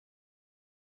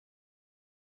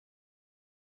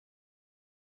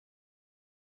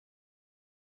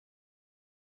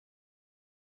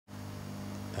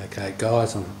Okay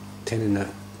guys, I'm intending to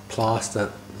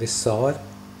plaster this side,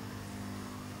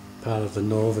 part of the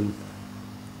northern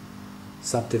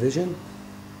subdivision.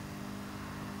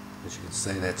 As you can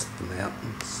see, that's the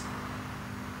mountains.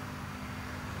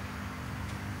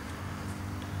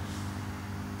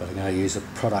 But I'm going to use a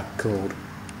product called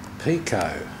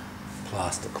Pico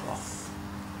plaster cloth.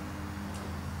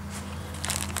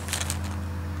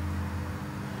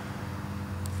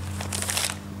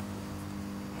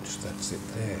 That's it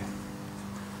there.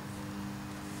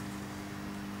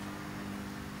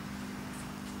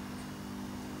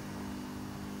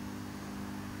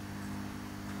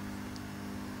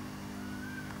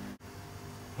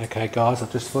 Okay guys, I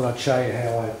just thought I'd show you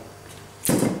how I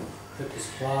put this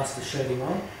plaster sheeting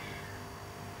on.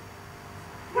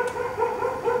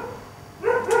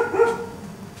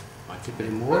 I dip it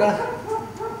in water.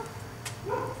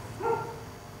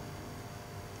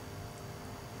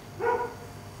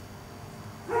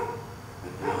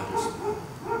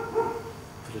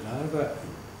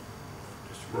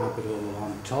 Just rub it all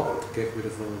on top to get rid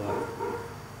of all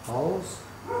the holes.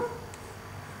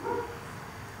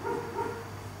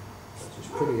 It's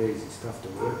just pretty easy stuff to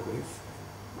work with.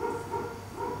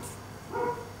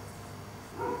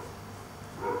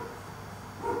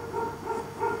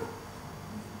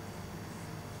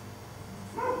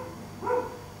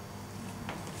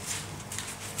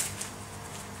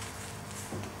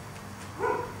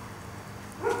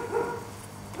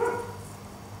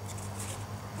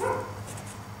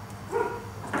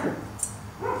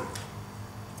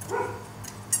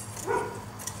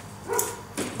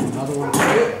 Another one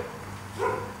here.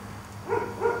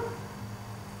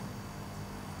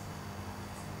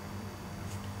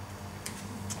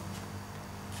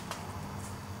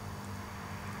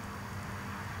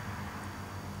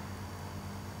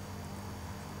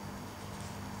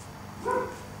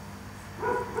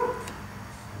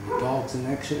 And the dog's in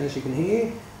action, as you can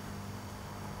hear.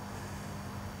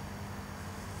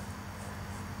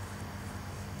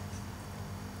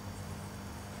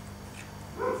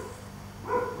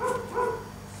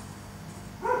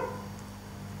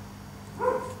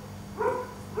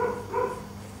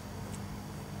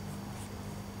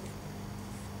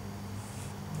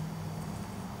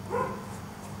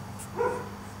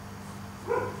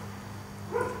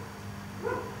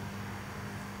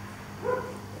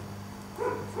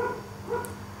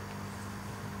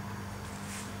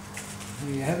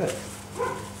 There you have it.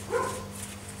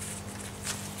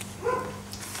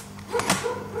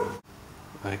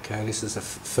 Okay, this is the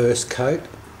first coat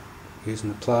using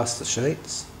the plaster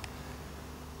sheets.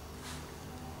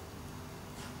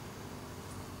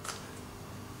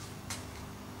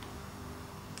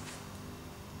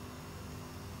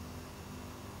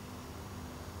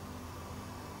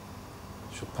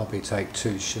 Should probably take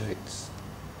 2 sheets.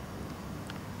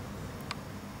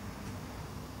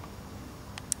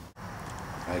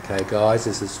 Okay guys,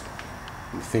 this is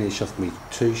finish off me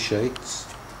 2 sheets,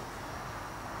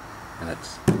 and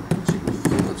it's, as you can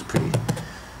feel, it's pretty,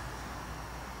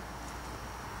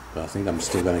 but I think I'm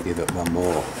still going to give it one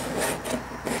more.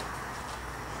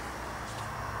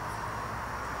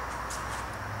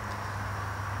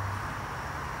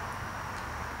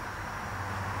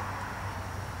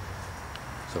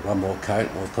 So one more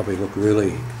coat will probably look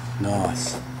really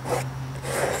nice,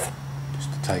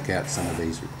 just to take out some of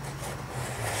these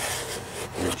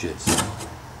ridges.